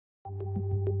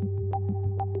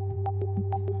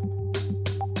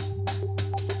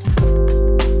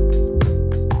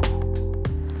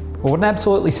Well, what an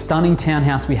absolutely stunning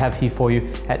townhouse we have here for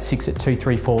you at 6 at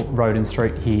 234 Roden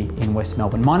Street here in West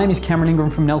Melbourne. My name is Cameron Ingram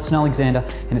from Nelson Alexander,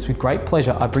 and it's with great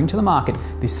pleasure I bring to the market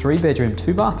this 3-bedroom,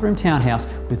 2-bathroom townhouse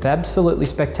with absolutely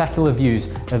spectacular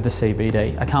views of the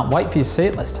CBD. I can't wait for you to see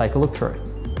it. Let's take a look through.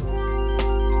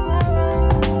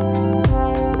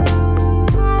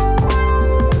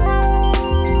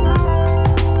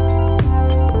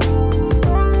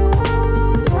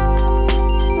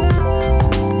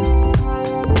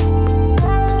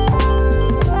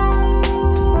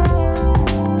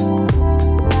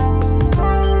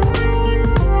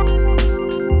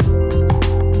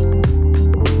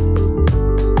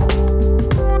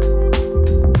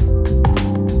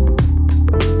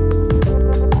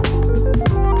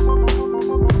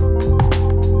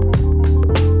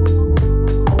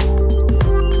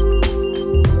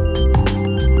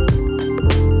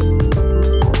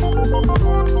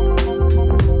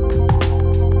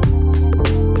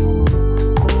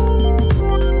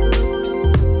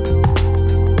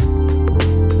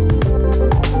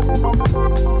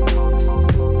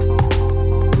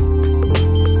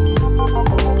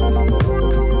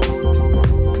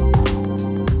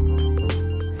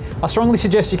 I strongly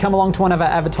suggest you come along to one of our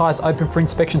advertised open for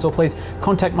inspections, or please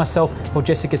contact myself or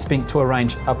Jessica Spink to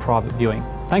arrange a private viewing.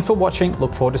 Thanks for watching.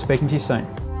 Look forward to speaking to you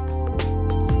soon.